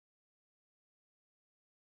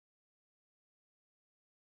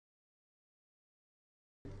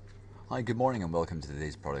Hi, good morning and welcome to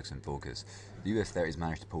today's Products in Focus. The US30 has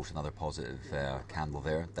managed to post another positive candle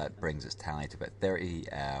there. That brings its tally to about 30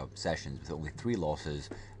 sessions with only 3 losses.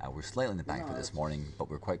 We're slightly in the back foot this morning, but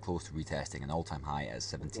we're quite close to retesting an all-time high at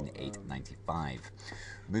 17,895.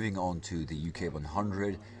 Moving on to the UK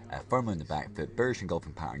 100, firmly in the back foot, bearish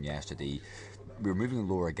engulfing pattern yesterday. We're moving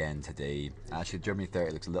lower again today. Actually, Germany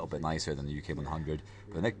 30 looks a little bit nicer than the UK 100,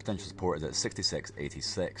 but the next potential support is at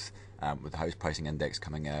 66.86, with the house pricing index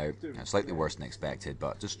coming out slightly worse than expected,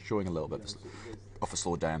 but just showing a little bit of a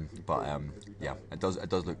slowdown. But yeah, it does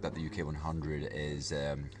look that the UK 100 is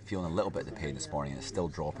feeling a little bit of the pain this morning. It's still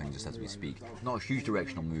dropping just as we speak. Not a huge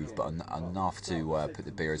directional move, but enough to put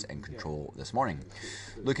the bears in control this morning.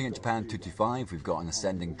 Looking at Japan 225, we've got an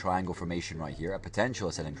ascending triangle formation right here, a potential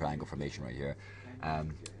ascending triangle formation right here.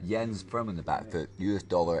 Yen's firm on the back foot. US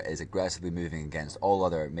dollar is aggressively moving against all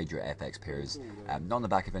other major FX pairs. Not on the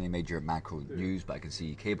back of any major macro news, but I can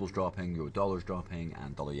see cables dropping, euro dollar's dropping,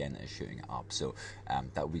 and dollar yen is shooting up. So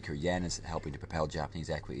that weaker yen is helping to propel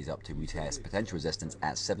Japanese equities up to retest potential resistance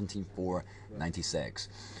at 17,496.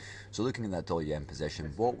 So looking at that dollar yen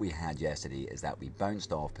position, what we had yesterday is that we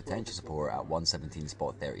bounced off potential support at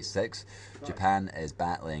 117.36. Japan is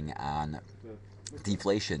battling an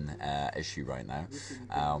deflation issue right now,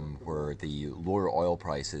 where the lower oil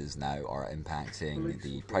prices now are impacting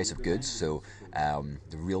the price of goods. So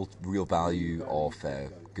the real value of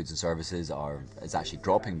goods and services is actually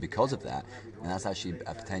dropping because of that, and that's actually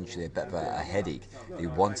potentially a bit of a headache. They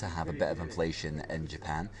want to have a bit of inflation in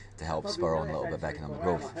Japan to help spur on a little bit of economic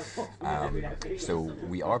growth. So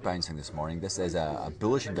we are bouncing this morning. This is a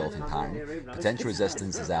bullish engulfing pattern. Potential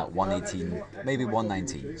resistance is at 118, maybe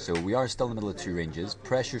 119. So we are still in the middle of two ranges.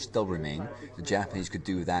 Pressures still remain. The Japanese could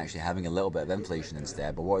do with actually having a little bit of inflation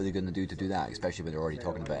instead, but what are they going to do that, especially when they're already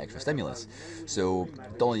talking about extra stimulus? So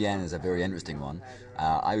dollar yen is a very interesting one.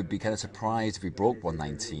 I would be kind of surprised if we broke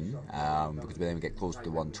 119, because then we get close to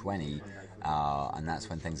 120. And that's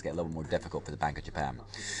when things get a little more difficult for the Bank of Japan.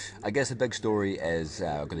 I guess the big story is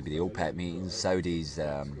going to be the OPEC meetings. Saudis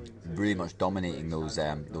really much dominating those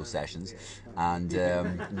sessions, and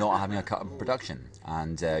not having a cut in production.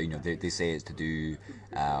 And they say it's to do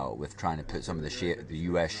with trying to put some of the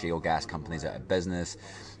US shale gas companies out of business.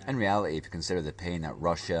 In reality, if you consider the pain that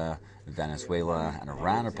Russia, Venezuela and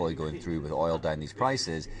Iran are probably going through with oil down these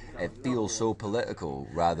prices, it feels so political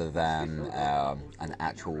rather than an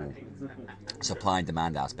actual supply and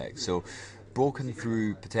demand aspect. So broken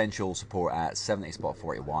through potential support at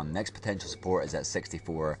 70.41. Next potential support is at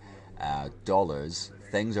 $64.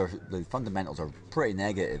 The fundamentals are pretty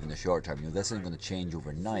negative in the short term. This isn't going to change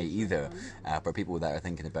overnight either. For people that are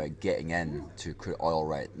thinking about getting into crude oil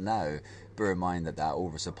right now, bear in mind that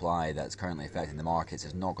oversupply that's currently affecting the markets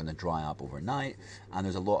is not going to dry up overnight, and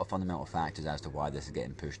there's a lot of fundamental factors as to why this is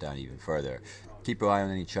getting pushed down even further. Keep your eye on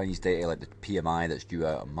any Chinese data like the PMI that's due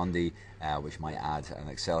out on Monday, which might add an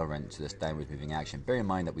accelerant to this downward moving action. Bear in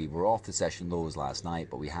mind that we were off the session lows last night,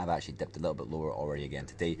 but we have actually dipped a little bit lower already again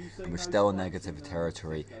today, and we're still in negative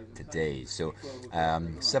territory today. So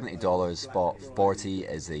 $70 spot 40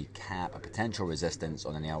 is the cap, a potential resistance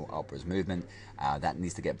on any upwards movement. That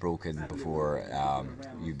needs to get broken before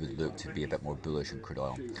you would look to be a bit more bullish on crude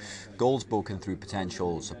oil. Gold's broken through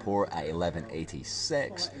potential support at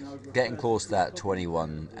 1186, getting close to that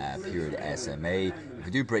 21 period SMA. If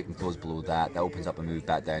we do break and close below that, that opens up a move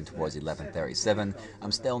back down towards 1137.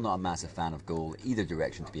 I'm still not a massive fan of gold either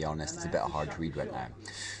direction, to be honest. It's a bit hard to read right now.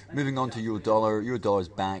 Moving on to euro dollar. Euro dollar is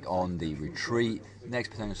back on the retreat. Next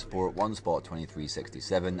potential support, one spot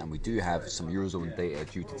 23.67, and we do have some eurozone data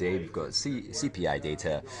due today. We've got CPI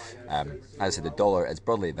data. As I said, the dollar is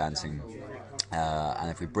broadly advancing. And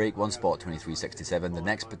if we break one spot 23.67, the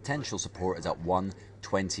next potential support is at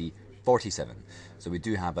 120.47. So we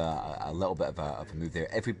do have a little bit of a move there.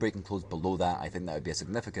 If we break and close below that, I think that would be a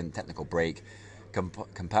significant technical break,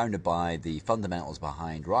 compounded by the fundamentals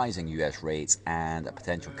behind rising US rates and a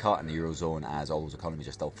potential cut in the eurozone as all those economies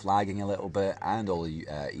are still flagging a little bit, and all the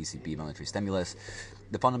ECB monetary stimulus.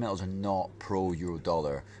 The fundamentals are not pro-euro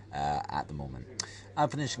dollar at the moment. I'm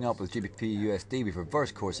finishing up with GBP USD. We've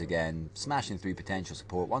reversed course again, smashing through potential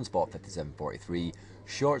support, one spot 57.43.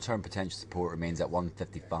 Short-term potential support remains at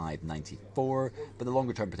 155.94, but the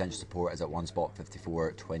longer-term potential support is at one spot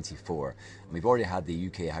 54.24. And we've already had the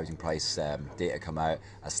UK housing price data come out.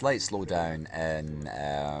 A slight slowdown in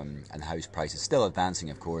house prices, still advancing,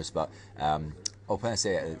 of course, but when I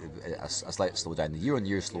say a slight slowdown, the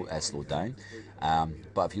year-on-year slowed down.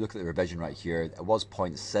 But if you look at the revision right here, it was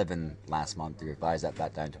 0.7 last month. They revised that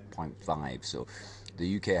back down to 0.5. So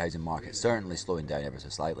the UK housing market certainly slowing down ever so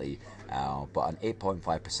slightly, but an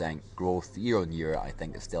 8.5% growth year on year, I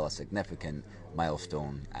think, is still a significant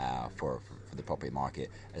milestone for the property market.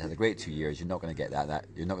 It's had a great 2 years. You're not going to get that.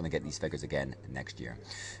 You're not going to get these figures again next year.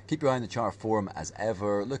 Keep your eye on the chart forum as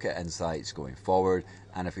ever. Look at insights going forward.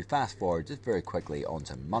 And if we fast forward just very quickly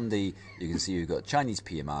onto Monday, you can see you've got Chinese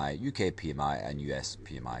PMI, UK PMI, and US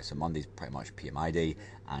PMI. So Monday's pretty much PMI day.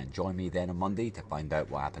 And join me then on Monday to find out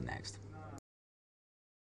what happened next.